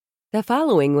The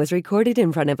following was recorded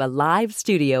in front of a live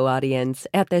studio audience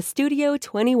at the Studio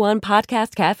 21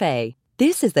 Podcast Café.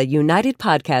 This is the United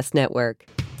Podcast Network.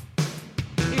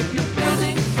 If you're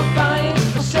building or buying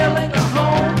or selling a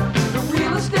home, the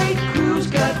Real Estate Crew's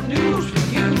got news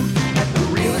for you at the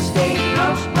Real Estate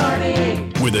House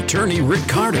Party. With attorney Rick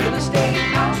Carter, Real Estate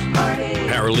House Party.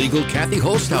 paralegal Kathy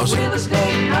Holsthausen, Real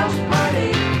Estate House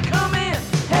Party. Come in,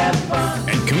 have fun.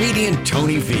 and comedian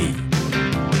Tony V.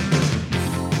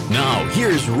 Now,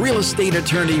 here's real estate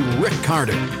attorney Rick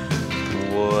Carter.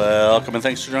 Welcome and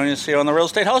thanks for joining us here on the Real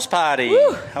Estate House Party.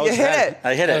 Woo, How you was hit that? it.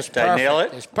 I hit That's it. Did I nail it?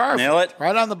 perfect. It's perfect. Nail it?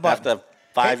 Right on the button. After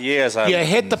 5 years. You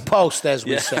hit the post, as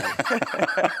we say.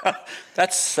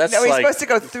 That's No, he's like... supposed to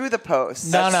go through the post.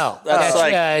 That's That's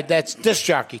like- that's disc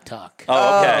jockey talk.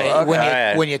 Oh, okay.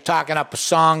 Oh, When you're talking up a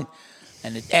song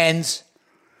and it ends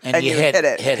and you hit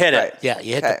it. Hit it. Right. Yeah,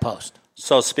 you hit Okay. the post.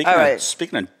 So speaking All right.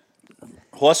 of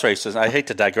horse races, I hate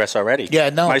to digress already.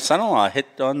 Yeah, no. My son-in-law hit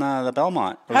on the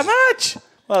Belmont. It How was- much?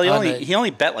 Well, On the- he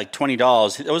only bet like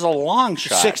 $20. It was a long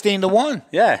shot. 16-1.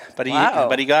 Yeah, but Wow.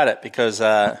 he got it because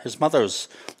that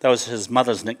was his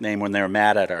mother's nickname when they were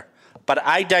mad at her. But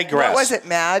I digress. What was it,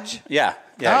 Madge? Yeah.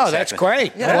 Oh, exactly. that's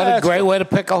great. Yeah, What a that's great way to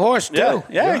pick a horse, too.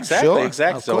 Yeah, exactly, sure.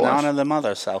 exactly. Of So in course. honor of the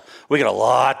mother. So we got a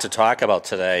lot to talk about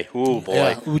today. Ooh, boy.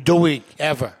 Yeah. Do we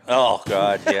ever? Oh,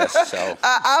 God, yes. So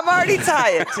I'm already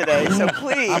tired today, so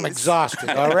please. I'm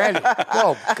exhausted already.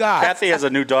 Oh, God. Kathy has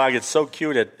a new dog. It's so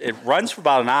cute. It runs for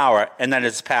about an hour, and then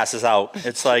it passes out.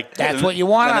 It's like... That's what you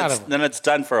want then out it's- of 'em. Then it's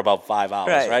done for about 5 hours,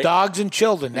 Right. right? Dogs and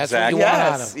children. That's what you Exactly. want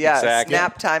out of Yes, them. yes. Exactly.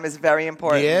 Nap time is very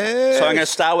important. Yeah. So I'm going to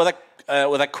start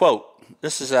with a quote.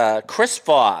 This is Chris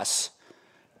Voss.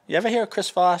 You ever hear of Chris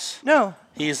Voss? No.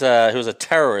 He was a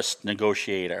terrorist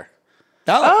negotiator.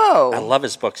 Oh. I Oh. love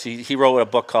his books. He wrote a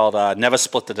book called Never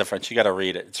Split the Difference. You got to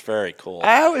read it. It's very cool.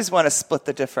 I always want to split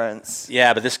the difference.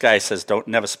 Yeah, but this guy says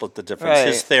never split the difference. Right.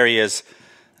 His theory is,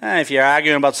 if you're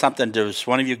arguing about something, does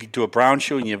one of you do a brown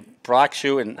shoe and you black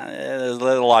shoe, and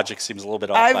the logic seems a little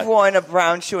bit off. I've but- worn a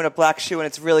brown shoe and a black shoe, and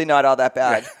it's really not all that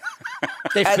bad.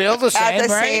 They feel the same, At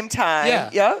the right? same time. Yeah.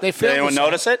 Yep. They Did feel anyone the same.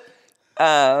 notice it?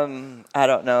 I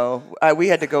don't know. We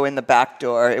had to go in the back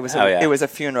door. It was yeah. it was a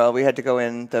funeral. We had to go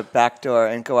in the back door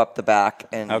and go up the back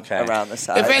and Okay. around the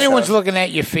side. If anyone's so- looking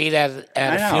at your feet at I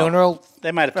a know. funeral,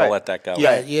 They might have to Right. let that go.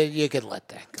 yeah, Right. you could let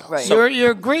that go. Right.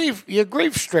 You're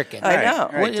grief stricken. I Right, know.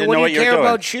 right. What, Didn't what know do what you you were care doing.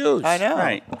 about shoes? I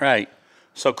know. Right.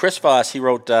 So Chris Voss, he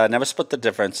wrote Never Split the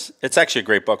Difference. It's actually a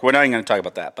great book. We're not even going to talk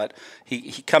about that, but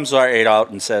he comes right out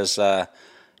and says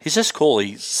he's just cool.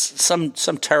 He's some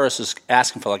terrorist is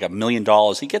asking for like $1 million.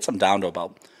 He gets them down to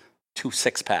about 2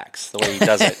 6-packs. The way he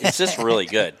does it, it's just really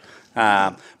good.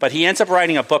 But he ends up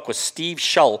writing a book with Steve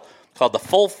Shull called The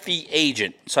Full Fee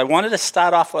Agent. So I wanted to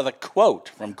start off with a quote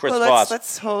from Chris Well, Voss.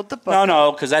 let's hold the book.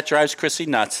 No, because that drives Chrissy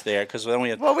nuts there. Because then we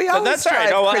have, Well, we but always that's all right.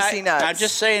 drive No, Chrissy nuts. I'm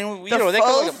just saying, The they can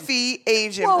Full look at, Fee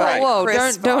Agent Whoa, by whoa,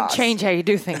 Chris don't Voss. change how you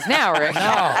do things now, Rick.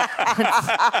 No.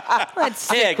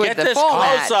 Let's Here, stick with get the this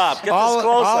format. close up. Get all this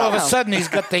close all up. of a sudden, he's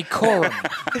got decorum.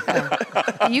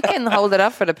 You can hold it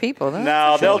up for the people. Though.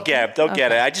 No, they'll get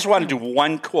it. I just want to do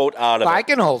one quote out of I it.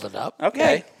 can hold it up.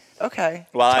 Okay. Okay.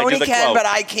 Well, I do Tony the can, quote. but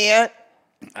I can't.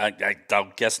 I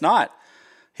don't guess not.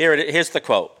 Here's the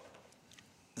quote.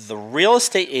 The real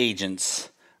estate agents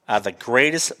are the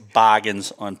greatest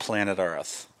bargains on planet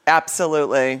Earth.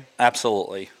 Absolutely.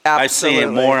 Absolutely. I see it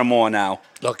Absolutely. more and more now.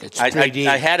 Look, it's I 3D.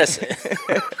 had a...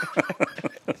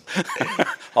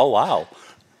 Oh,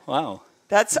 wow.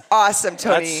 That's awesome,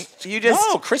 Tony. You just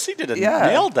No, Chrissy did Yeah.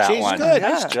 nailed that She's one. good.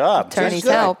 Nice Yeah. job. Attorney's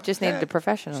good. help. Just needed a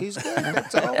professional. She's good.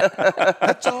 That's all.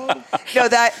 That's all. no,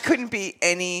 that couldn't be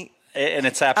any. And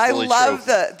it's I absolutely love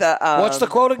true. the. What's the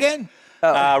quote again?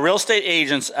 Real estate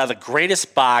agents are the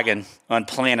greatest bargain on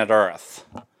planet Earth.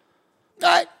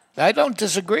 I don't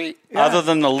disagree. Other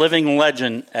than the living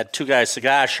legend at Two Guys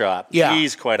Cigar Shop, Yeah.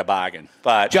 he's quite a bargain.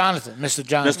 But Jonathan, Mr.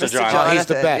 Jonathan. Mr. Jonathan. He's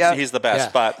the Jonathan, best. yeah. he's the best.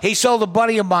 Yeah. But He sold a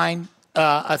buddy of mine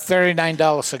a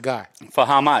 $39 cigar for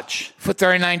how much? for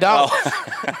 $39. I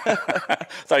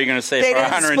thought you were going to say They for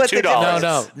didn't split the $102.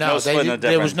 difference. No. splitting the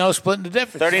There was difference. no splitting the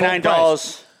difference. $39. Full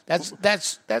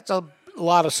price. That's a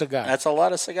lot of cigars. That's a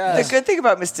lot of cigars. The good thing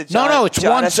about Mr. No, it's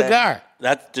Jonathan, one cigar.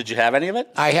 Did you have any of it?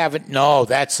 I haven't. No,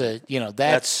 that's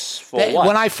That's for what?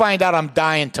 when I find out I'm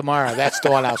dying tomorrow, that's the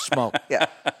one I'll smoke.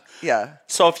 Yeah.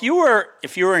 So if you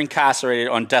were incarcerated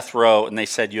on death row and they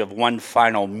said you have one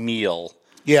final meal,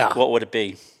 Yeah. what would it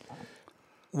be?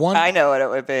 One. I know what it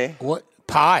would be. What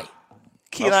pie?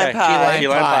 Key lime pie. Key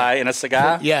lime pie. and a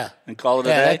cigar. Yeah. And call it a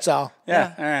Yeah, day. that's all.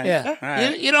 Yeah. All right. Yeah. All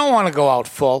right. You don't want to go out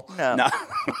full. No.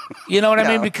 You know what I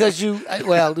mean? No. Because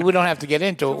well, we don't have to get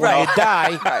into it. When you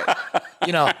die,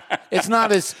 it's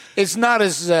not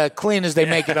as clean as they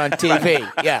make it on TV.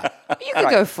 Yeah. You could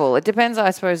go full. It depends,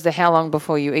 I suppose, how long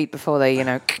before you eat before they,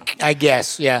 I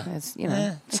guess, yeah. it's,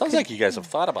 Sounds like you guys have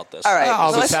thought about this. All right. All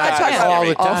so the let's not time. talk about All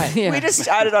the time. Yeah. We just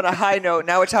started on a high note.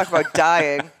 Now we're talking about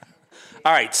dying.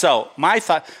 All right. So my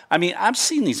thought. I mean, I'm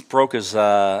seeing these brokers.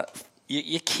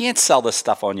 You can't sell this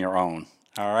stuff on your own.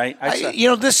 All right.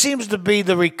 This seems to be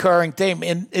the recurring theme.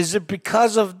 And is it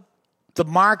because of the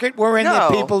market we're in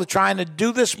that No. people are trying to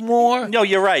do this more? No,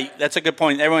 you're right. That's a good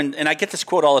point. Everyone, and I get this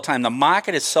quote all the time. The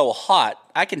market is so hot,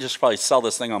 I can just probably sell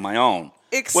this thing on my own.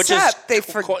 Except they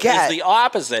forget. Is the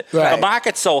opposite. Right. The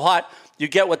market's so hot, you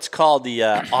get what's called the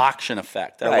auction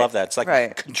effect. I Right. love that. It's like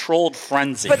Right. controlled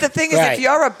frenzy. But the thing is, Right. if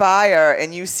you're a buyer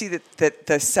and you see that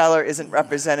the seller isn't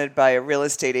represented by a real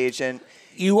estate agent,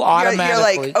 You you're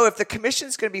automatically. like, oh, if the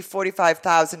commission's going to be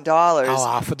 $45,000, I'll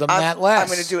offer them that less. I'm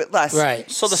going to do it less.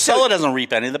 Right. so the seller doesn't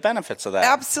reap any of the benefits of that.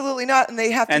 Absolutely not, and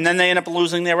they have to. And then they end up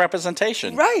losing their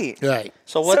representation. Right. Right.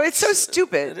 So what? So it's so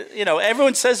stupid.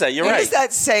 Everyone says that. You're What right. is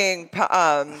that saying?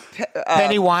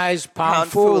 Penny wise, pound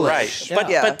pound foolish. foolish. Yeah.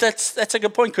 Yeah. But that's a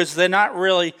good point because they're not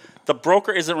really. The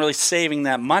broker isn't really saving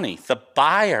that money. The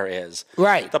buyer is.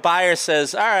 Right. The buyer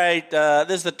says, "All right,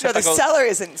 this is the No, typical." the seller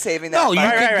isn't saving that No, you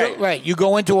money. can right. You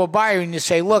go into a buyer and you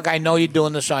say, "Look, I know you're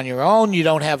doing this on your own. You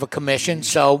don't have a commission,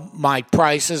 so my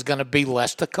price is going to be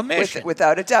less the commission."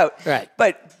 Without a doubt. Right.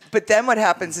 But then what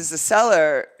happens is the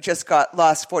seller just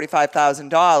lost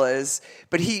 $45,000.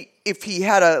 But if he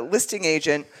had a listing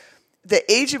agent, the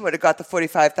agent would have got the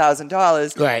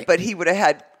 $45,000. Right. But he would have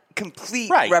had complete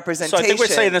right. representation. So I think we're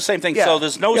saying the same thing. Yeah. So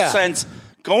there's no sense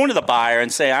going to the buyer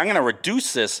and saying, "I'm going to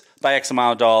reduce this by X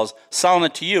amount of dollars," selling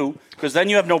it to you, because then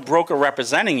you have no broker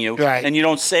representing you, Right. and you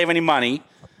don't save any money,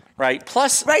 right?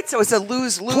 Plus, Right, so it's a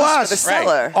lose-lose Plus, for the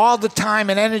seller. all the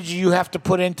time and energy you have to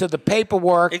put into the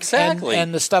paperwork Exactly.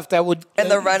 and the stuff that would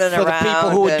And the running for the people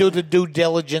who would around do and- the due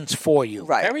diligence for you.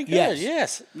 Right. very good. Yes.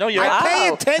 Yes. No, you're. I pay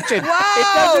Wow. attention. Wow, It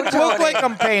doesn't look Tony. like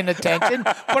I'm paying attention,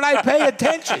 but I pay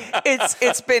attention.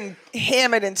 It's been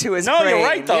hammered into his No, brain. you're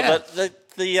right though. Yeah.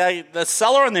 The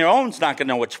seller on their own is not going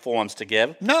to know which forms to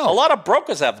give. No. A lot of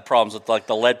brokers have the problems with like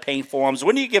the lead paint forms.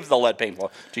 When do you give the lead paint form?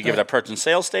 Do you give it at purchase and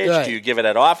sale stage? Right. Do you give it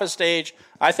at offer stage?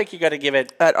 I think you got to give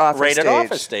it At offer right at stage.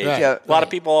 offer stage. Right. Yeah. A lot of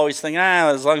people always think,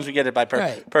 as long as we get it by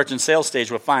Right. purchase and sale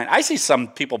stage, we're fine. I see some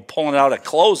people pulling it out at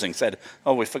closing. Said,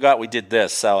 "Oh, we forgot we did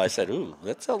this." So I said, "Ooh,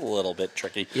 that's a little bit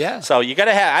tricky." Yeah. So you got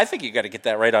to have. I think you got to get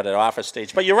that right out at offer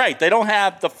stage. But you're right. They don't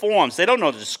have the forms. They don't know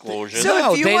the disclosures. So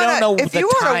No, if you they wanna, don't know if the you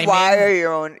want to timing. wire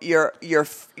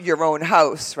your own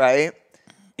house, right?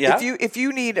 Yeah. If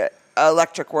you need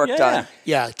electric work Yeah. done,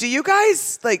 Yeah. do you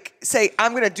guys like say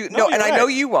I'm going to do no? you're And I know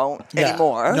right. you won't Yeah.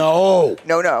 anymore. No.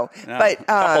 no. But a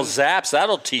couple zaps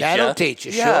that'll teach That'll you. teach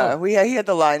you, yeah, sure. he had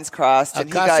the lines crossed, and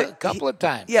he got A couple of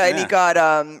times. Yeah, and he Yeah.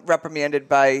 got reprimanded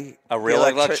by A real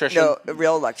electrician? No, a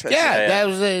real electrician. Yeah, that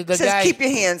was the Says guy. keep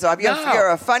your hands off. You're, No. you're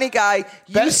a funny guy.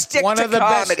 You Be- stick one to of the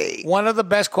comedy. One of the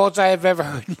best quotes I have ever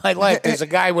heard in my life. There's a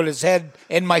guy with his head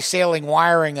in my ceiling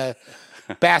wiring a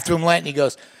bathroom light, and he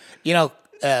goes,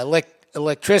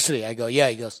 electricity. I go, yeah.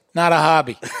 He goes, not a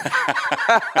hobby.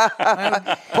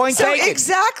 Point So taken.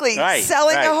 exactly, Right,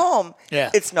 selling right. a home.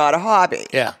 Yeah. It's not a hobby.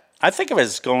 Yeah. I think of it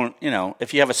as going,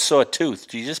 if you have a sore tooth,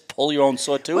 do you just pull your own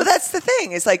sore tooth? Well, that's the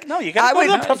thing. It's like no, you got to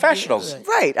go to the professionals.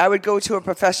 Right. I would go to a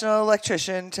professional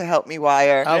electrician to help me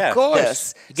wire. Of Yeah. course.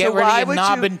 This. Get So rid why of your would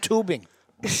knob you- and tubing.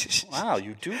 Wow,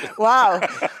 you do that. Wow.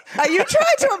 You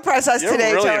tried to impress us You're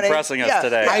today, really Tony. impressing us Yeah.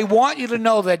 today. I want you to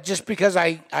know that just because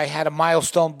I had a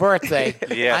milestone birthday,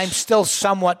 Yes. I'm still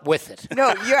somewhat with it. No,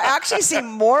 you actually seem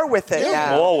more with it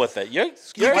now. More with it. You're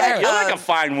get, like a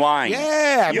fine wine.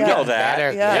 Yeah, I'm you know getting that.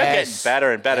 better. Yeah. You're Yes. getting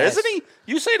better and better, Yes. isn't he?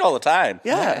 You say it all the time.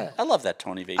 Yeah. I love that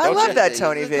Tony V. I don't love you? that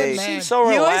Tony He's a V. good man. She's so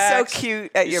You were so relaxed.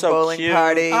 cute at You're your so bowling cute.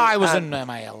 party. Oh, I was in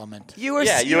my element. You were,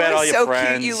 Yeah, you had were all your so friends.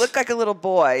 cute. You looked like a little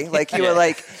boy. Like you were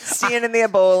like standing there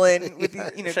bowling with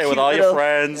Say cute with all your little-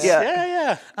 friends.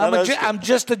 Yeah. Yeah. I'm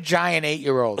just a giant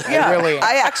 8-year-old. Yeah, I really am.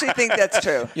 I actually think that's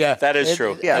true. Yeah, That is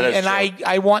true. Yeah. That is and true.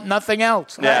 I want nothing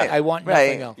else. Yeah. I want Right.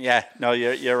 nothing else. Yeah, no,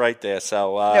 you're right there.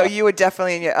 So No, you were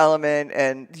definitely in your element,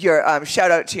 and your shout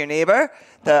out to your neighbor.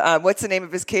 The what's the name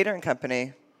of his catering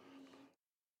company?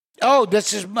 Oh,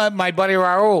 this is my buddy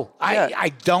Raul. Yeah. I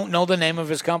don't know the name of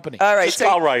his company. All right, Just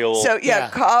call Raul. So Yeah.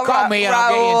 call Call me and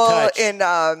I'll Raul get you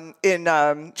in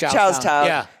in Charlestown.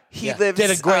 Yeah. He lives did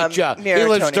a great job. near He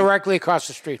lives Tony. directly across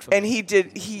the street from And me. he did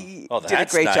a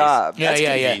that's great nice. job. Yeah, That's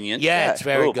yeah, convenient. yeah. It's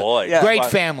very Oh, good. boy. Yeah. Great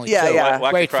family. Yeah, too. yeah.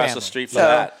 Walk Great across family. the street for So-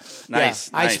 that. Nice.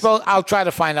 Yeah. Nice. I'll try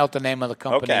to find out the name of the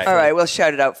company. Okay. for All right, you. we'll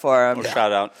shout it out for him. We'll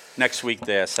shout out next week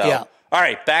there. So, Yeah. all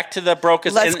right, back to the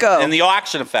brokers. Let's go. And the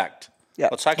auction effect. Yeah.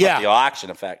 Let's talk Yeah. about the auction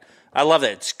effect. I love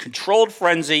it. It's controlled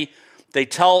frenzy. They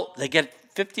get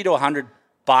 50 to 100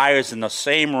 buyers in the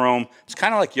same room. It's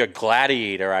kind of like your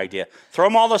gladiator idea. Throw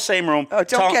them all in the same room. Oh,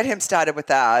 don't get him started with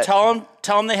that. Tell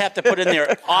them they have to put in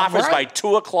their offers by right.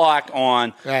 2:00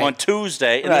 on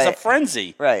Tuesday, and there's a Right.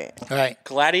 frenzy. Right. Right.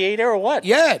 Gladiator or what?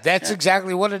 Yeah, that's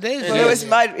exactly what it is. It was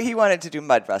mud. He wanted to do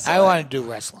mud wrestling. I want to do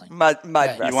wrestling. mud Right.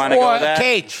 wrestling. You wanna go Or with that?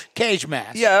 cage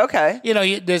match. Yeah. Okay. You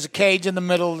know, there's a cage in the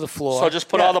middle of the floor. So just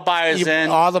put all the buyers in.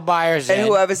 All the buyers in. And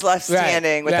whoever's left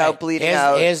standing without bleeding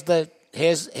out.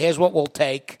 Here's what we'll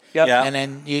take. Yep. Yeah. And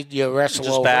then you wrestle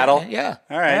Just over. battle? Yeah.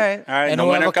 All right. All right. And the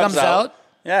winner whoever comes out,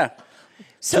 Yeah.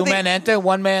 So two they- men enter,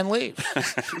 one man leaves.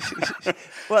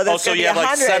 Well, there's So gonna you be have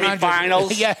like 100.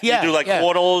 semifinals. Yeah, You do like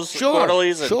quarters,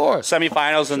 quarterlies, and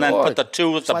semifinals, and then Sure. put the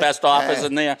two with the It's best like- offers yeah,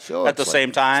 in there sure. at the It's same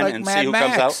like- time it's like and Mad see who Max.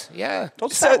 comes out. Yeah.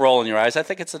 Don't start rolling your eyes. I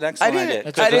think it's an I excellent didn't.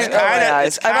 idea. I didn't roll my eyes.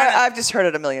 It's kinda- I've just heard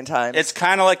it a million times. It's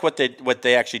kind of like what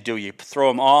they actually do. You throw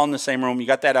them all in the same room. You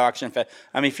got that auction.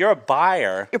 I mean, if you're a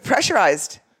buyer, You're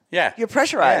pressurized. yeah, You're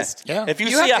pressurized. Yeah. If you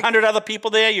You see have to- 100 other people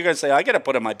there, you're going to say, "I got to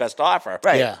put in my best offer."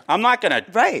 Right. Yeah. I'm not going to.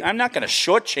 Right. I'm not going to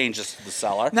shortchange this to the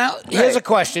seller. Now, here's Right. a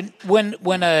question: when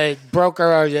a broker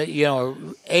or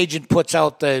agent puts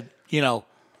out the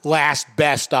last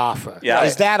best offer, Yeah.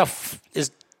 is that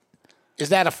is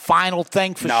that a final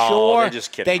thing for No, sure? they're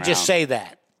just kidding They just around. say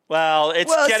that. Well, it's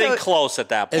Well, getting so- close at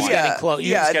that point. It's getting close.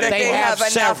 Yeah, They that they have have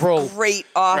several enough great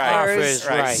offers.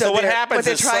 Right. So what they're- happens What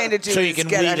they're is trying to do so you is can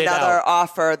get weed it another out.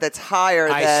 offer that's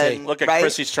higher I than. see. Look at right?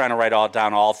 Chrissy's trying to write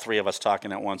all three of us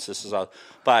talking at once. This is all.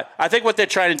 But I think what they're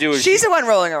trying to do is She's the one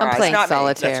rolling her I'm eyes, playing not me.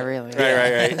 solitaire, really.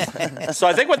 Right. So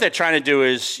I think what they're trying to do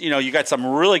is, you got some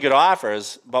really good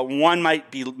offers, but one might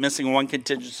be missing one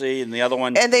contingency, and the other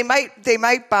one. And they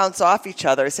might bounce off each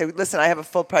other. Say, listen, I have a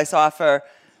full price offer.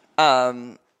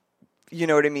 You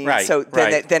know what I mean? Right, So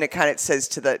then, right. then it kind of says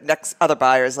to the next other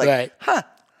buyers, like, Right.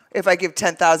 if I give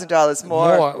 $10,000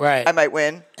 more, right. I might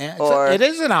win. Yeah, Or it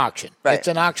is an auction. Right. It's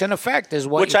an auction effect, is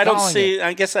what which you're I don't calling see. it.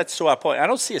 I guess that's to our point. I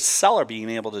don't see a seller being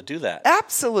able to do that.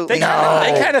 absolutely They not.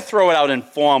 kind of throw it out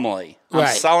informally. I'm Right.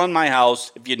 selling my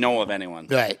house if you know of anyone.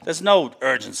 Right. There's no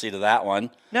urgency to that one.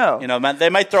 No. They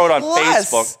might throw it on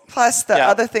Facebook. Plus, the Yeah.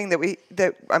 other thing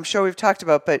that I'm sure we've talked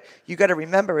about, but you got to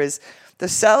remember is the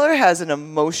seller has an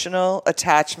emotional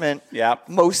attachment, Yep.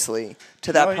 mostly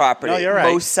to that No, property. no, you're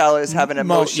right. Most sellers have an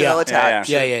emotional yeah. attachment.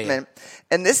 Yeah.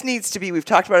 And this needs to be. We've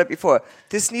talked about it before.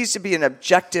 This needs to be an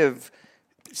objective,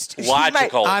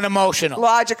 Logical. Unemotional.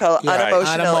 logical, Yeah. Right.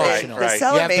 unemotional. Unemotional. The Right.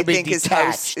 seller You have may to be think his house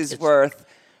detached. is It's- worth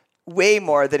way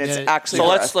more than it's Yeah. actually So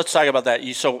worth. let's talk about that.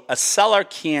 So a seller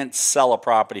can't sell a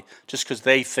property just because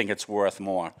they think it's worth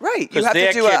more. Right. You Because have to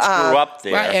their do a, kids grew up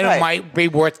there. Right, and Right. it might be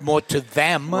worth more to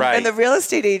them. Right. And the real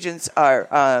estate agents are,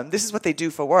 this is what they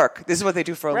do for work. This is what they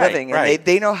do for a Right, living. And right.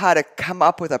 they know how to come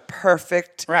up with a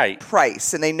perfect Right.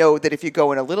 price. And they know that if you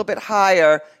go in a little bit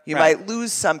higher, you Right. might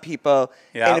lose some people.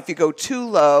 Yeah. And if you go too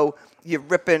low, you're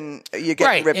getting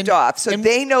Right, ripped and- off. So and-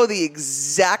 they know the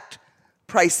exact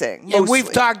pricing. And we've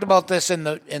mostly. talked about this in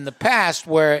the past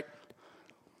where,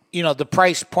 the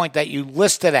price point that you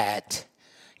listed at,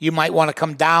 you might want to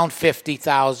come down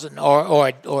 50,000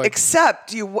 or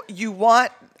Except you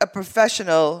want a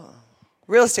professional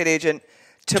real estate agent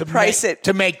to price it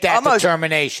to make that almost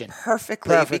determination.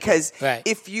 perfectly. Because Right.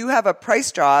 if you have a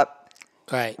price drop,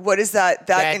 Right. what is that?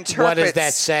 That interprets what does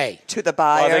that say? to the Well,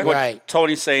 I buyer. think what Right.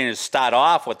 Tony's saying is start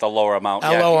off with a lower amount.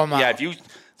 A lower amount. Yeah,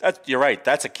 you're right.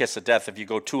 That's a kiss of death. If you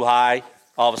go too high,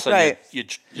 all of a sudden Right. you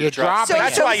drop. dropping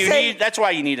That's it. why you Say- need. That's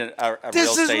why you need a This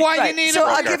real is estate. why you Right. need So a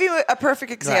I'll broker. give you a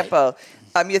perfect example.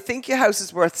 You think your house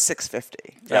is worth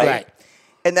 $650, right? Right.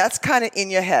 And that's kind of in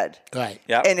your head. Right.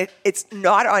 Yeah. And it's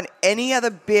not on any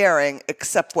other bearing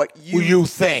except what You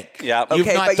think. Yeah. You've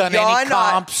Okay, not but done you're any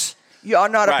not- comps. You're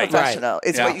not a Right. professional. Right.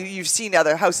 It's Yeah. what you've seen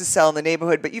other houses sell in the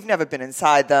neighborhood, but you've never been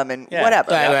inside them and Yeah.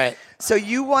 whatever. Right, right. So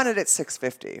you want it at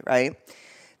 $650, right?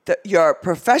 Your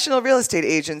professional real estate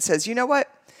agent says, you know what?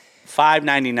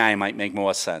 $599 might make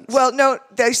more sense. Well, no,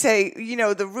 they say,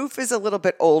 the roof is a little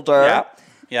bit older. yeah.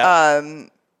 Yeah.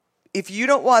 If you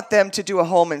don't want them to do a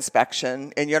home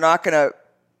inspection and you're not going to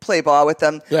play ball with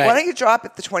them, Right. why don't you drop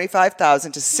it the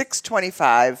 $25,000 to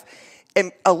 $625?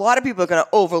 And a lot of people are going to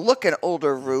overlook an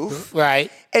older roof. Right.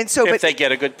 And so, if but they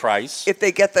get a good price. if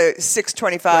they get the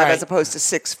 $625 Right. as opposed to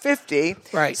 $650,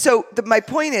 Right. So my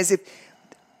point is, if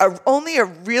only a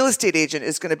real estate agent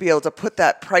is going to be able to put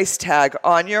that price tag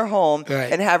on your home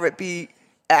Right. and have it be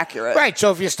accurate. Right.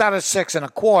 So if you start at 6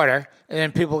 1/4, and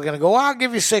then people are going to go, well, I'll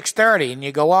give you 630, and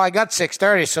you go, well, I got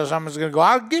 630, so someone's going to go,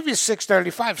 I'll give you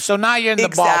 635. So now you're in the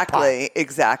ballpark.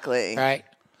 Exactly. Right.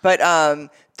 But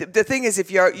the thing is, if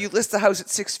you list the house at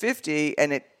 $650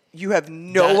 and you have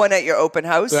no one at your open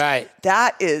house, right.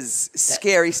 that is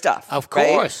scary stuff. Of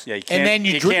course. Right? Yeah, you can't, and then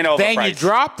you can't overprice. then you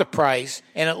drop the price,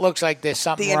 and it looks like there's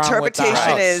something The wrong with the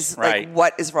interpretation house. is Right. like,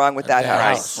 what is wrong with that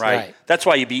house? Right. That's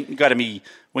why you got to be,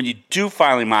 when you do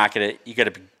finally market it, you got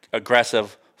to be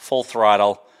aggressive, full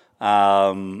throttle,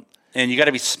 and you got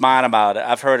to be smart about it.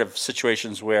 I've heard of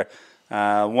situations where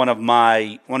one of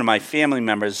my family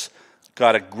members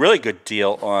got a really good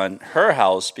deal on her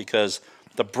house because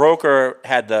the broker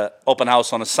had the open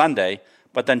house on a Sunday,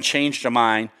 but then changed her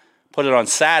mind, put it on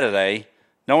Saturday.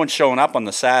 No one's showing up on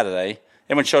the Saturday.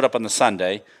 Everyone showed up on the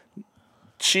Sunday.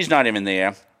 She's not even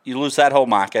there. You lose that whole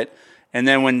market. And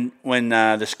then when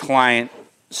this client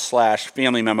 /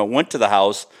 family member went to the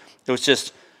house, it was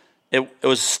just it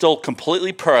was still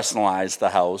completely personalized. The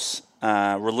house,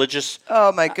 religious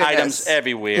Oh my goodness. items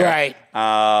everywhere. Right.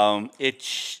 It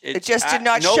just did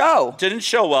not show. Didn't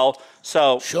show well.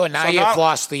 So Sure, now so you've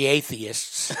lost the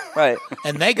atheists. Right.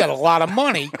 And they got a lot of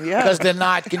money because they're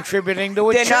not contributing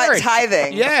to a They're not church.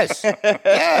 tithing. Yes.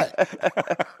 Yeah.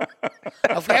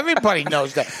 Everybody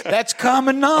knows that. That's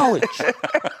common knowledge.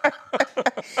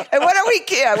 And what do we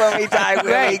care when we die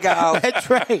where we go? That's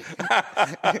right.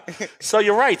 So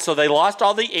you're right. So they lost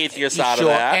all the atheists out Sure.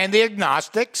 of that, And the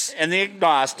agnostics. and the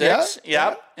agnostics. Yeah.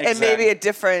 Yep. And maybe a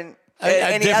different,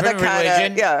 any different other kind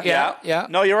religion. of, Yeah.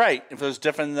 No, you're right. If it was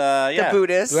different, the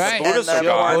Buddhists, Right. and Buddhists the are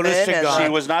gone. Mormon, Buddhists are and gone. She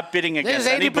was not bidding against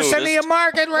There's any 80% Buddhist. of your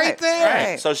market right there.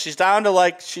 Right. So she's down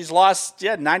to she's lost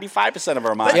 95% of her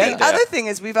But market. Yeah. the other thing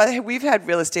is we've had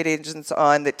real estate agents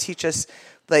on that teach us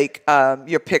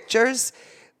your pictures.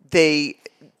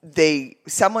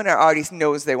 Someone already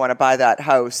knows they want to buy that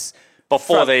house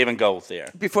before they even go there.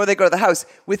 before they go to the house.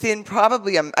 Within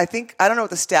probably I don't know what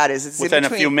the stat is. It's Within in a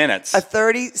between few minutes.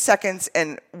 30 seconds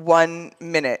and 1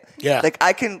 minute. Yeah. Like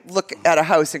I can look at a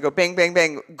house and go bang bang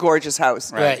bang, gorgeous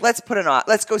house. Right. Let's put it on.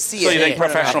 Let's go see So it. you think Put it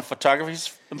on. professional photography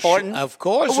is important? Of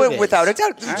course it is. Without a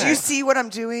doubt. Do you right. see what I'm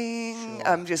doing?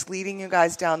 I'm just leading you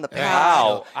guys down the path.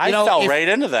 Wow, I You know, fell if- right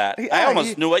into that. I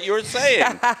almost knew what you were saying.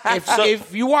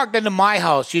 If you walked into my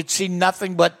house, you'd see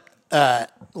nothing but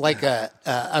like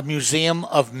a museum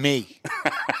of me.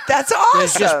 That's awesome.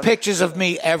 There's just pictures of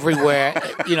me everywhere.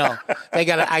 I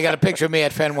got a picture of me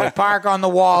at Fenway Park on the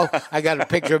wall. I got a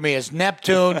picture of me as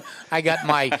Neptune. I got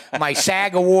my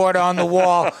SAG award on the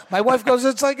wall. My wife goes,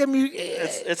 it's like a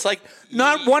It's like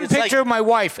not one it's picture like, of my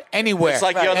wife anywhere. It's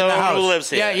like you're in the one house. who lives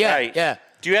here. Yeah, right. yeah.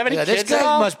 Do you have any Yeah, kids this guy at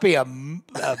all? must be a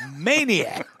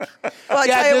maniac. Well, I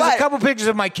Yeah, tell you there's what. a couple pictures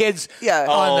of my kids. Yeah.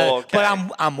 on okay. but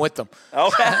I'm with them.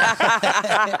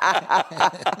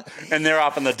 And they're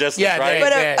off in the distance, Yeah, right?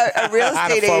 But Yeah. a real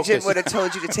Out of estate agent focus. would have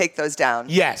told you to take those down.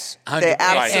 Yes, 100%. They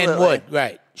absolutely- and would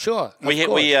right. Sure. We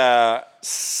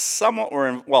somewhat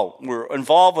we're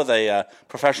involved with a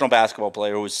professional basketball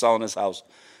player who was selling his house,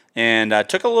 and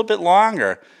took a little bit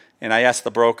longer. And I asked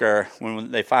the broker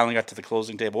when they finally got to the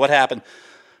closing table, what happened?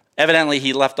 Evidently,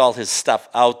 he left all his stuff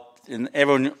out, and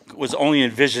everyone was only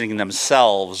envisioning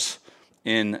themselves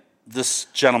in this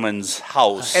gentleman's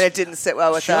house. And it didn't sit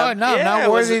well with Sure, them. no, Yeah, not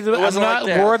it worthy. wasn't- it I'm wasn't not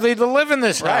like that. worthy to live in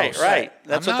this Right, house. right.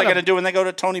 That's I'm what they're not going to do when they go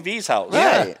to Tony V's house.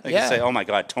 Right, They yeah. can say, oh, my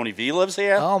God, Tony V lives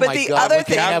here? Oh But my the God, other we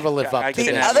thing- can never live I up to can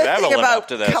The that. never other thing live about, up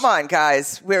to this. come on,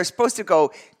 guys, we're supposed to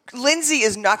go. Lindsay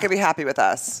is not going to be happy with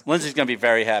us. Lindsay's going to be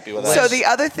very happy with us. So the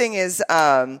other thing is,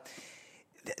 there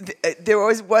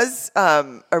always was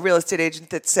a real estate agent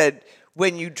that said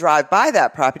when you drive by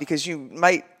that property, because you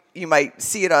might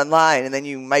see it online and then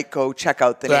you might go check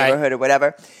out the Right. neighborhood or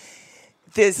whatever.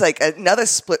 There's like another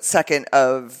split second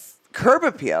of curb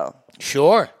appeal,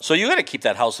 Sure, So you got to keep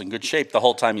that house in good shape the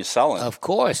whole time you're selling. of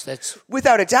course. That's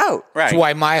without a doubt. That's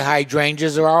why my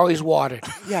hydrangeas are always watered.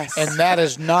 Yes. And that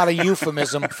is not a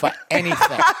euphemism for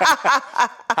anything.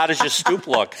 How does your stoop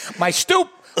look? My stoop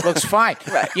looks fine.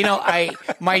 Right.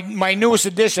 My newest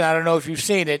addition, I don't know if you've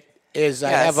seen it, is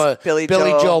I Yes, have a Billy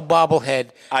Joel Joel. bobblehead.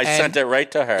 I and- sent it right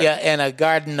to her. Yeah, and a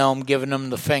garden gnome giving him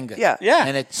the finger. Yeah. Yeah.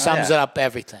 And it sums up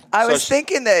everything. I So was she-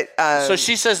 thinking that. So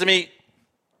she says to me,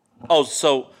 "Oh,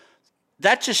 so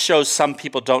that just shows some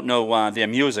people don't know their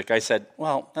music. I said,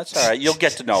 well, that's all right. You'll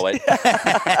get to know it.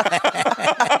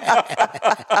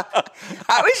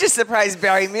 I was just surprised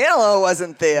Barry Manilow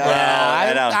wasn't there.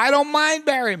 I don't mind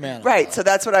Barry Manilow. Right, so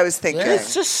that's what I was thinking.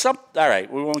 It's just some. All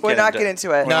right, We're not getting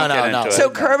into it. No. So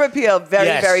curb appeal, very,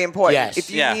 Yes, very important. yes. If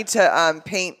you need to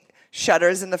paint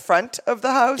shutters in the front of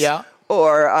the house, Yeah.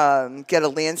 or get a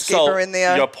landscaper in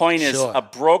there. Your point is Sure. a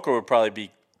broker would probably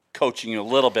be coaching you a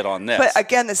little bit on this. But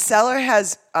again, the seller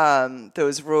has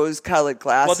those rose-colored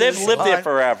glasses. well, they've lived there on.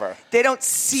 forever. They don't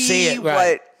see it,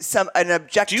 right. what an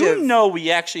objective. Do you know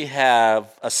we actually have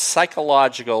a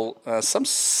psychological some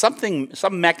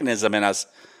mechanism in us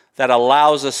that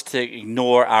allows us to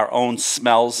ignore our own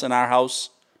smells in our house?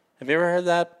 Have you ever heard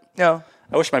that? No.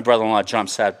 I wish my brother-in-law John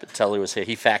Sabatelli was here.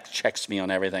 He fact checks me on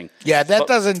everything. Yeah, that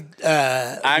doesn't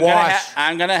wash.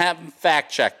 I'm gonna have him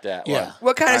fact check that Yeah. one.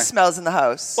 What kind of smells in the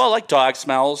house? Well, like dog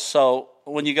smells. So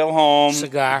when you go home,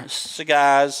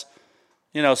 cigars,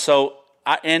 so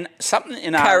and something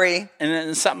in Curry. our and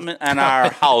then something in our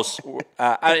house,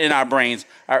 in our brains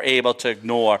are able to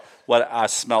ignore what our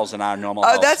smells in our normal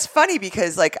house. Oh, that's funny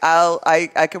because like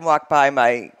I can walk by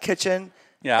my kitchen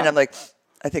and I'm like,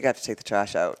 I think I have to take the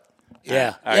trash out.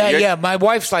 Yeah, right, yeah. My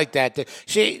wife's like that.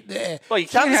 She, Well, you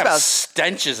can't have smells.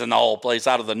 stenches in the whole place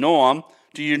out of the norm.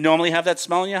 Do you normally have that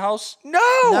smell in your house? No.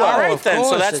 No. All right, of then. So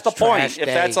course that's it's the point. trash If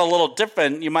day. that's a little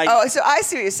different, you might. Oh, so I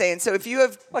see what you're saying. So if you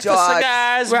have like dogs, the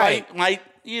cigars, Right. might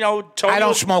Tony I don't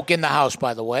would- smoke in the house,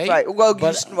 by the way. Right. Well, you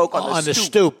But smoke on the stoop.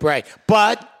 stoop, right?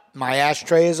 But my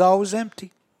ashtray is always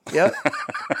empty. Yep.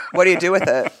 What do you do with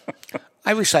it?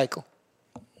 I recycle.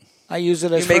 I use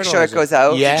it as You make sure it fertilizer. goes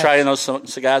out? Yeah. Trying those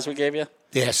cigars we gave you?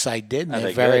 Yes, I did. And Are they're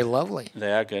they very good? lovely.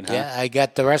 They are good, huh? Yeah, I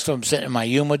got the rest of them sitting in my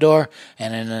humidor,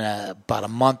 and in about a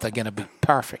month, they're going to be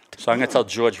perfect. So I'm going to tell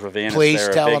George Ravanis. Please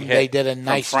they're a tell big them hit they did a from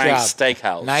nice Frank's job.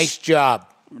 Steakhouse. Nice job.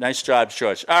 Nice job,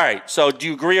 George. All right. So do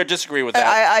you agree or disagree with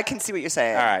that? I can see what you're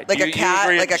saying. All right. Like Do a you cat.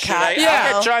 agree- Like a should cat. I-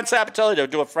 Yeah. I'll get John Sabatelli to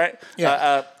do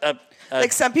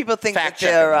Like some people think that fact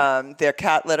check their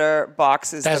cat litter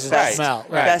box is Doesn't the best, smell,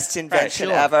 right. best invention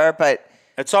Sure. ever, but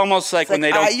It's almost like it's when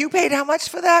like, they don't. you paid how much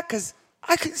for that? Because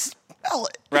I can smell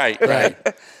it. Right.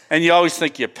 And you always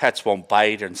think your pets won't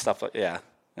bite and stuff like yeah.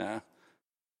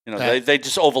 They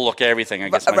just overlook everything. I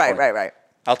guess. my point. Right.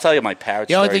 I'll tell you my parrot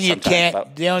The only story thing you sometime, can't,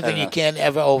 but the only I thing don't you know. can't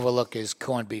ever overlook is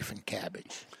corned beef and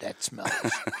cabbage. That smells.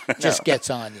 Just gets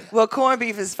on you. Well, corned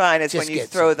beef is fine. It's Just when you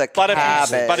gets throw it. the But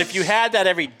cabbage. if you had that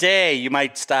every day, you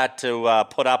might start to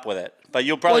put up with it. But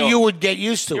you'll probably Well, you would get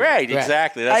used to it. right,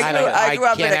 exactly. That's I I don't- grew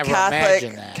up in can't a ever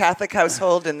imagine Catholic that. Catholic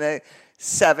household in the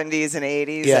 70s and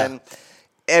 80s, Yeah. and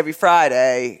every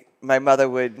Friday my mother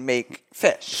would make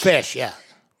fish. Fish, yeah.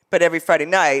 But every Friday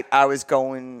night I was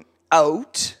going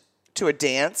out to a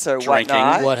dance or Drinking.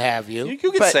 whatnot. What have you? You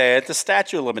could But- say it. The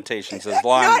statute of limitations is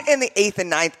long. Not in the 8th and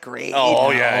 9th grade.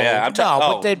 Oh, yeah. I'm no, talking.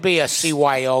 but there'd be a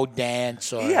CYO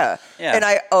dance or Yeah. Yeah. And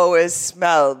I always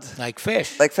smelled like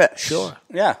fish. like fish. Sure.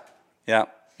 Yeah.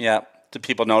 Did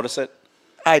people notice it?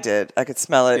 I did. I could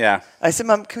smell it. Yeah. I said,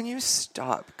 Mom, can you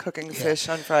stop cooking fish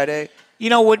on Friday? You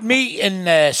know, with me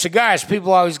and cigars,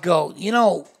 people always go,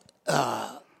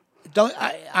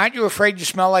 aren't you afraid you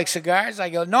smell like cigars? I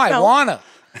go, no, I want to.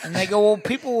 And they go, well,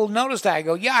 people will notice that. I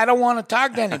go, yeah, I don't want to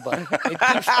talk to anybody. It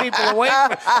keeps people away.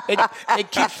 It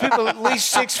keeps people at least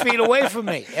 6 feet away from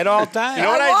me at all times. You know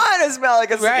what I want to smell like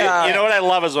a Right. cigar. You know what I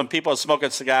love is when people are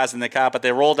smoking cigars in the car, but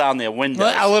they roll down their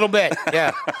windows. A little bit,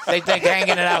 yeah. They think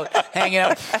hanging out.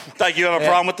 Like you have a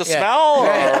problem with the Yeah. smell?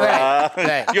 Right, Or,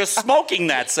 right. You're smoking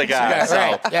that cigar. so-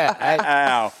 Right, yeah. I don't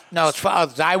know. No, it's for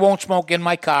others. I won't smoke in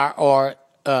my car or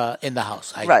in the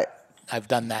house. Right. I've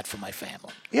done that for my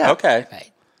family. Yeah. Okay. Right.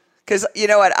 Because you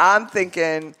know what? I'm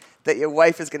thinking that your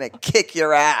wife is going to kick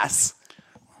your ass.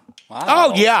 Wow.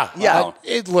 Oh, yeah. Yeah.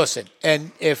 Listen,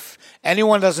 and if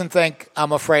anyone doesn't think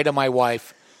I'm afraid of my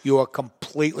wife, you are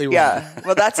completely wrong. Yeah.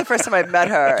 Well, that's the first time I met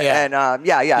her. Yeah. And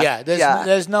yeah. Yeah,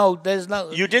 there's no.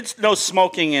 You did no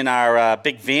smoking in our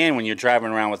big van when you're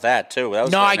driving around with that, too. That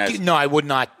was No, very nice. I would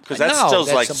not. Because that No, still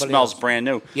that's like somebody smells else. brand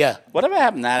new. Yeah. Whatever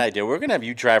happened to that idea? We're going to have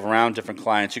you drive around different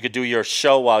clients. You could do your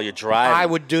show while you're driving. I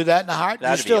would do that in a heart.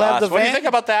 That'd You still be have awesome. the What do you van? think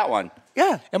about that one?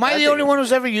 Yeah. Am I the only one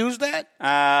who's ever used that?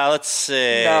 Let's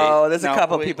see. No, there's a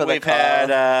couple people that we've call. had.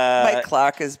 Mike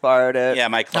Clark has borrowed it. Yeah,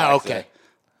 Mike Clark. Oh, okay.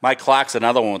 Mike Clark's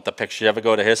another one with the picture. You ever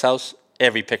go to his house?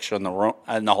 Every picture in the room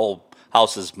and the whole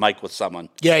house is Mike with someone.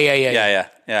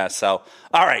 Yeah. So,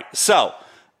 all right. So,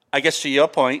 I guess to your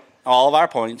point, all of our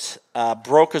points,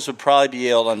 brokers would probably be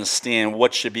able to understand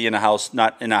what should be in a house,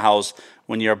 not in a house,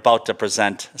 when you're about to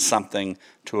present something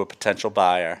to a potential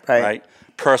buyer, right?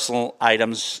 Personal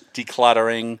items,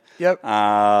 decluttering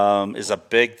is a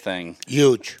big thing.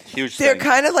 Huge They're thing.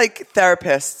 kind of like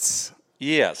therapists.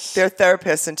 Yes. They're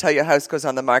therapists until your house goes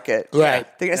on the market. Right.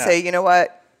 They're going to say, you know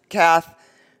what, Kath,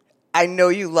 I know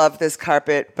you love this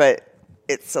carpet, but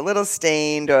it's a little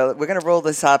stained, or we're going to roll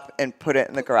this up and put it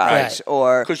in the garage. Right.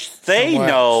 Or Because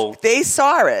they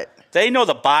saw it. They know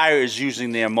the buyer is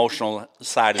using the emotional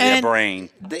side of their brain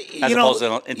as opposed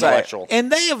to intellectual.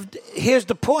 And here's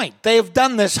the point. They have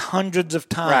done this hundreds of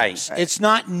times. Right. It's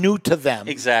not new to them.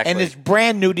 Exactly. And it's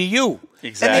brand new to you.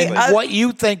 Exactly. And what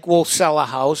you think will sell a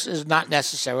house is not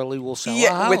necessarily will sell a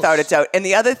house. Without a doubt. And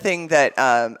the other thing that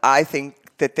I think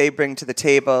that they bring to the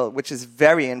table, which is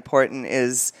very important,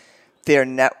 is their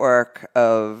network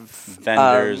of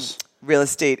vendors, real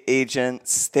estate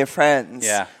agents, their friends.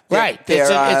 Yeah. Right.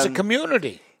 It's a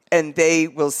community. And they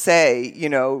will say,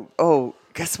 oh,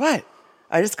 guess what?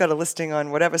 I just got a listing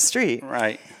on whatever street.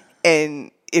 Right.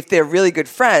 And if they're really good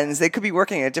friends, they could be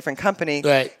working at a different company.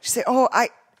 Right. You say, oh,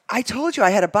 I told you I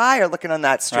had a buyer looking on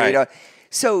that street. Right.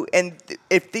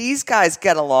 If these guys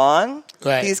get along,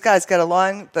 Right.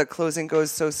 the closing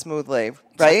goes so smoothly,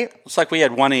 right? It's like we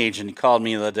had one agent. He called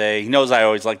me the other day. He knows I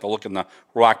always like to look in the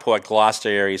Rockport, Gloucester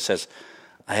area. He says,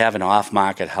 I have an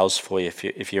off-market house for you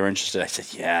if you're interested. I said,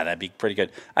 yeah, that'd be pretty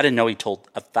good. I didn't know he told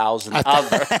 1,000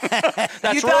 other.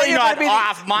 That's really not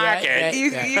off-market. Right.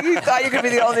 You thought you could be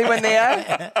the only one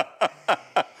there?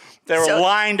 They were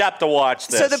lined up to watch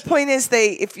this. So the point is,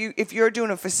 if you're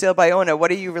doing a for sale by owner, what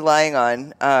are you relying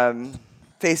on?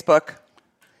 Facebook,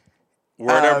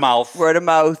 word of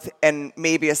mouth, and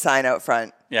maybe a sign out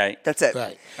front. Yeah, That's it.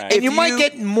 Right. Right. And you might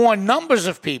get more numbers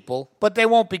of people, but they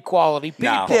won't be quality people.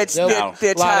 No.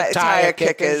 They're tire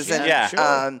kickers. And, Yeah.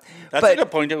 Sure. That's a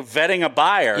good point, too. Vetting a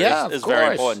buyer is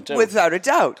very course. important, too. Without a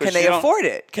doubt. Can they afford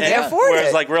it?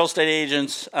 Whereas, like, real estate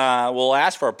agents will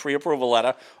ask for a pre-approval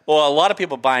letter. Well, a lot of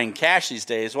people buying cash these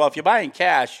days. Well, if you're buying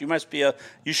cash,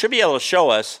 you should be able to show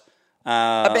us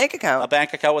a bank account. A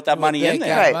bank account with that money in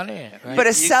there. Right. Money in it, right. But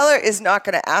a seller is not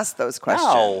going to ask those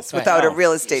questions without a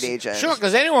real estate agent. Sure,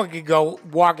 because anyone could go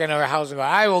walk into a house and go,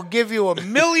 I will give you $1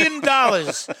 million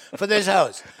for this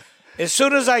house as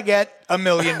soon as I get $1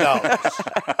 million.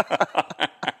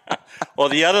 Well,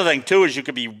 the other thing, too, is you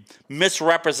could be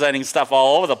misrepresenting stuff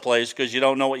all over the place because you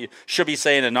don't know what you should be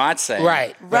saying and not saying.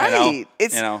 Right. I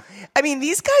mean,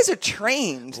 these guys are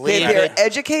trained. They're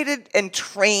educated and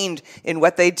trained in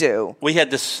what they do. We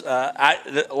had this,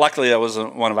 luckily that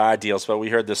wasn't one of our deals, but we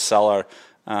heard this seller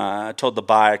told the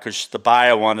buyer, because the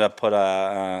buyer wanted to put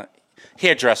a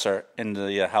hairdresser into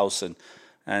the house.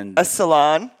 and A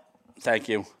salon. Thank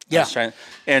you. Yeah.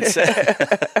 And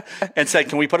said,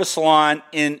 can we put a salon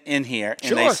in here? And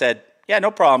Sure. they said, yeah,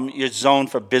 no problem. You're zoned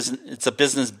for business. It's a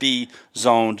business B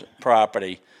zoned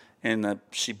property. And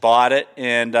she bought it.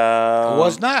 And It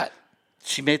was not.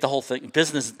 she made the whole thing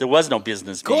business. There was no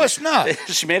business B. Of course not.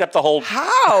 She made up the whole.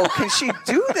 How can she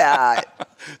do that?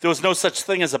 There was no such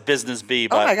thing as a business B.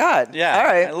 But, Oh, my God. Yeah. All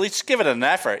right. At least give it an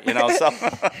effort, So.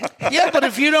 Yeah, but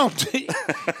if you don't...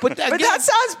 But that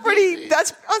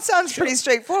sounds pretty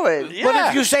straightforward. Yeah. But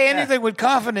if you say anything with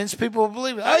confidence, people will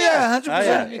believe it. Oh, yeah,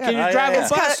 100%. Can you drive a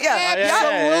bus?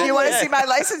 Yeah. You want to see my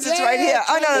license? It's right here.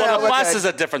 Oh, no, Well, no. the bus is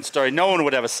a different story. No one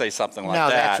would ever say something like No,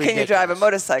 that. that's Can you drive a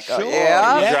motorcycle? Sure. Yeah.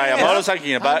 Can you drive a motorcycle? Can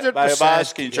you buy a bus?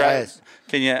 100%. Can you drive? Yes.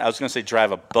 Can you? I was going to say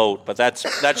drive a boat, but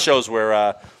that shows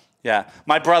where.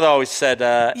 My brother always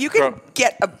said You can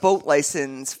get a boat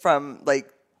license from a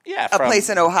from, place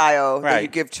in Ohio that Right. you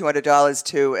give $200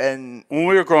 to, and When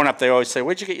we were growing up, they always say,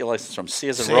 "Where'd you get your license from?"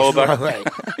 Sears and Roebuck.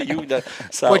 Right.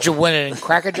 So, What, you win it in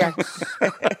Cracker Jacks?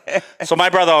 so my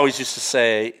brother always used to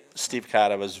say, Steve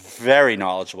Carter was very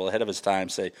knowledgeable, ahead of his time.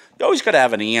 Say, you always got to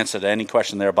have an answer to any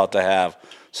question they're about to have.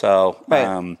 So,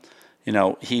 Right.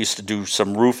 he used to do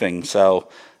some roofing. So,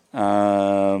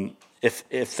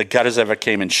 if the gutters ever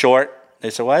came in short, they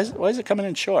said, why is it coming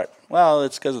in short? Well,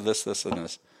 it's because of this, this, and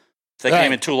this. If they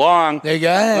came in too long. There you go.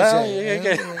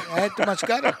 I had too much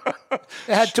gutter.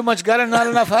 They had too much gutter, not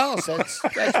enough house. That's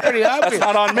pretty obvious. That's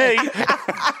not on me.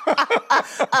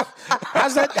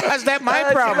 How's that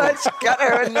my problem? Too much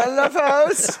gutter and not enough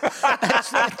house.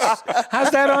 How's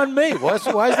that on me? Why is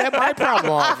that my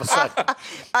problem all of a sudden?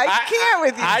 I can't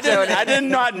with you, Tony. I did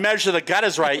not measure the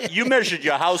gutters right. You measured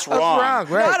your house wrong. Wrong,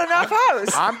 right. Not enough house.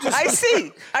 I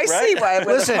see why I'm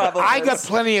Listen, the problem. I got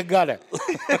plenty of gutter.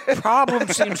 Problem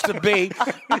seems to be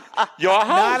Your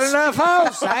house. not enough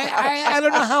house. I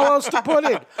don't know how else to put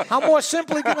it. How more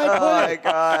simply can I put it? Oh, my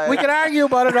God. We can argue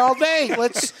about it all day.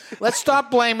 Let's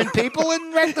stop blaming people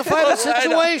and rectify the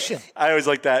situation. I always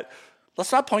like that.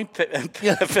 Let's not point Point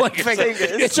fingers. fingers.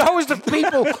 It's always the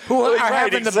people who are Right,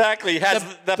 having exactly. Has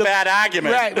the bad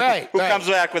argument. Right. Who comes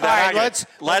back with All that right, argument?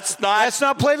 Let's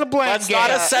not play the blame Let's game. not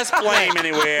assess blame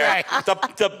anywhere. Right.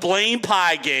 The blame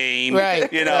pie game.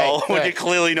 Right, You know, right, when right. you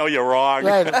clearly know you're wrong.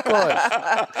 Right, of course.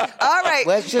 All right.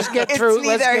 Let's just get it's through.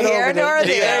 Let's neither get here over nor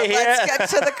this. there. Yeah. Let's get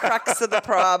to the crux of the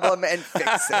problem and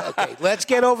fix it. Okay, let's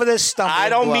get over this stumbling I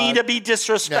don't block. mean to be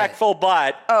disrespectful,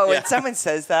 but Oh, yeah. and someone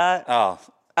says that. Oh.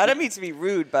 I don't mean to be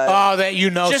rude, but That you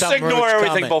know Just something ignore rude's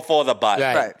everything coming. before the but,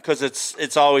 Right. Because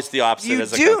it's always the opposite. you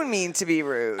as it do goes. mean to be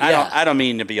rude. I don't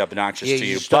mean to be obnoxious Yeah, to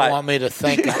you you, just don't but want me to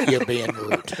think you're being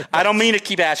rude. I don't mean to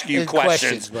keep asking you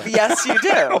questions. but- Yes, you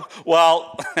do.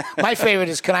 Well, My favorite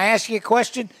is, can I ask you a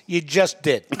question? You just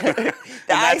did. I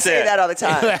that's say it. that all the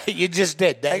time. You just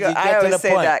did. I, You go, get I to always the say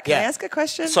point. that. Can I Yeah. ask a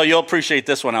question? so you'll appreciate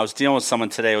this one. I was dealing with someone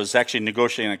today who was actually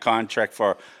negotiating a contract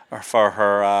for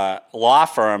her law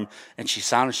firm, and she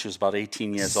sounded she was about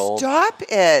 18 years old. Stop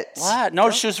it. What?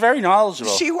 No, she was very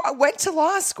knowledgeable. She went to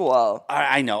law school.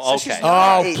 I know. So Okay. she's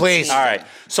not Oh, 18. please. All right.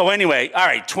 So anyway,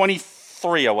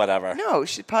 23 or whatever. No,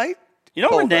 she probably. You know,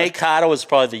 older. Renee Carter was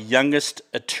probably the youngest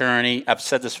attorney. I've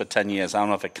said this for 10 years. I don't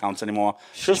know if it counts anymore.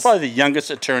 She was probably the youngest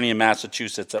attorney in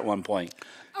Massachusetts at one point.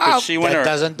 'Cause she went that her-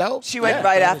 doesn't though. She went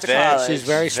right after college. She's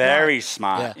very smart. Very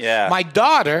smart. Yeah. My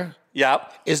daughter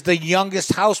Yep. is the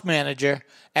youngest house manager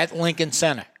at Lincoln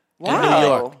Center in Wow. New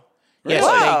York. Yes,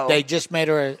 Wow. they just made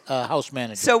her a house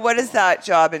manager. So what does that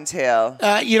job entail?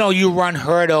 You run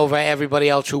herd over everybody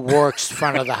else who works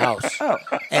front of the house.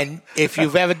 And if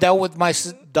you've ever dealt with my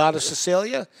daughter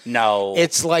Cecilia, No.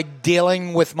 it's like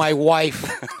dealing with my wife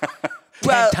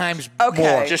 10 times okay.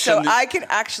 more. Just So in the- I can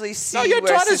actually see No, your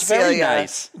where daughter's Cecilia. very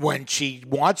nice. When she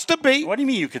wants to be. What do you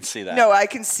mean you can see that? No, I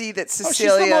can see that she's the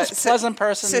Cecilia. most pleasant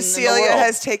person in the Cecilia world.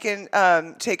 has taken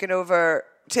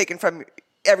from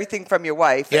everything from your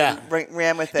wife. Yeah. And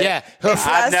ran with it. Yeah. And Her- Gus,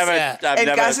 I've and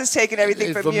never- Gus has taken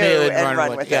everything from you me and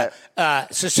run with it.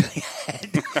 Cecilia,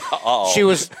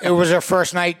 it was her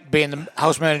first night being the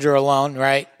house manager alone,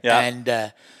 right? Yeah.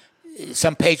 And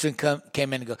some patron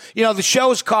came in and go, the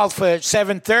show's called for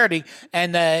 7:30,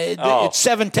 and it's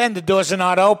 7:10. The doors are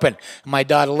not open. And my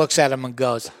daughter looks at him and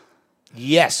goes,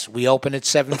 "Yes, we open at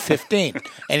 7:15.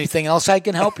 Anything else I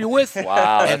can help you with?"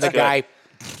 Wow, And the that's guy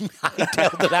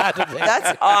hightailed it out of there.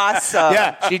 That's awesome.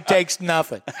 Yeah, she takes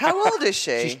nothing. How old is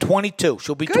she? She's 22.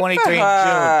 She'll be Good 23 for in June.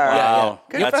 her. Yeah,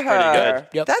 Good That's for pretty her. good.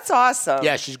 Yep. That's awesome.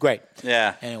 yeah, she's great.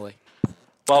 Yeah. Anyway.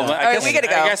 Well, right, we gotta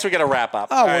go. I guess we got to wrap up.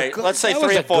 Oh, All well, right, good. let's say That 3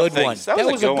 was or a 4 good things. one. That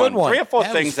was a good one. 3 or 4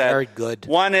 That things was that very good.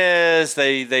 One is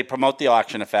they promote the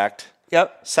auction effect.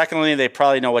 Yep. Secondly, they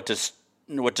probably know what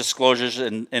disclosures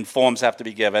and forms have to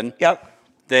be given. Yep.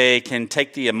 They can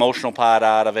take the emotional part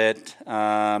out of it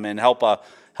and help a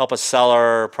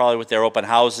seller probably with their open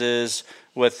houses.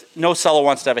 With no seller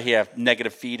wants to ever hear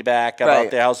negative feedback about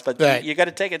Right. their house, but Right. you got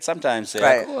to take it sometimes. There.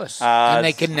 Right. Of course. And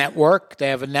they can network. They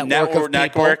have a network of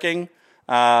people. Networking.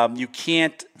 You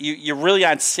can't. You really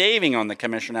aren't saving on the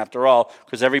commission after all,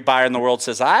 because every buyer in the world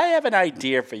says, "I have an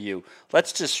idea for you.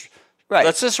 Let's just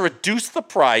reduce the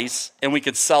price, and we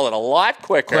can sell it a lot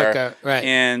quicker." Right.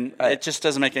 And it just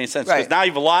doesn't make any sense Right. because now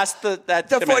you've lost the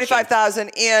commission. 45,000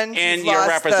 and and you've your lost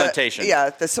representation.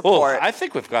 the support. I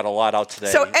think we've got a lot out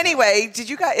today. So anyway, did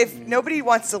you guys? If nobody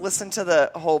wants to listen to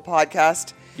the whole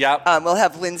podcast, Yep. we'll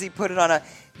have Lindsay put it on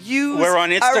We're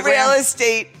on a Instagram? real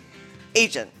estate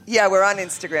agent. Yeah, we're on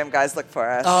Instagram, guys. Look for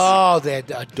us. Oh, they're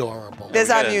adorable. There's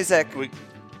our music.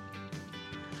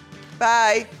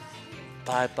 Bye.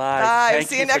 Bye. Bye. Thank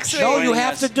See you for next week. No, joining you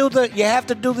have us.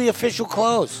 to do the official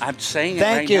close. I'm saying it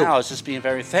Thank right you. now. I was just being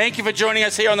very. Thank you for joining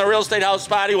us here on the Real Estate House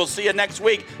Party. We'll see you next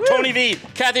week. Tony V,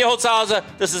 Kathy Holzhauser.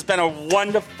 This has been a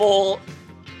wonderful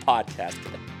podcast.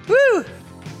 Woo.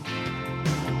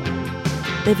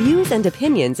 The views and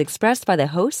opinions expressed by the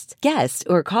hosts, guests,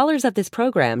 or callers of this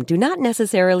program do not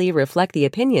necessarily reflect the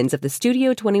opinions of the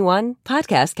Studio 21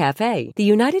 Podcast Café, the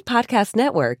United Podcast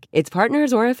Network, its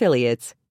partners, or affiliates.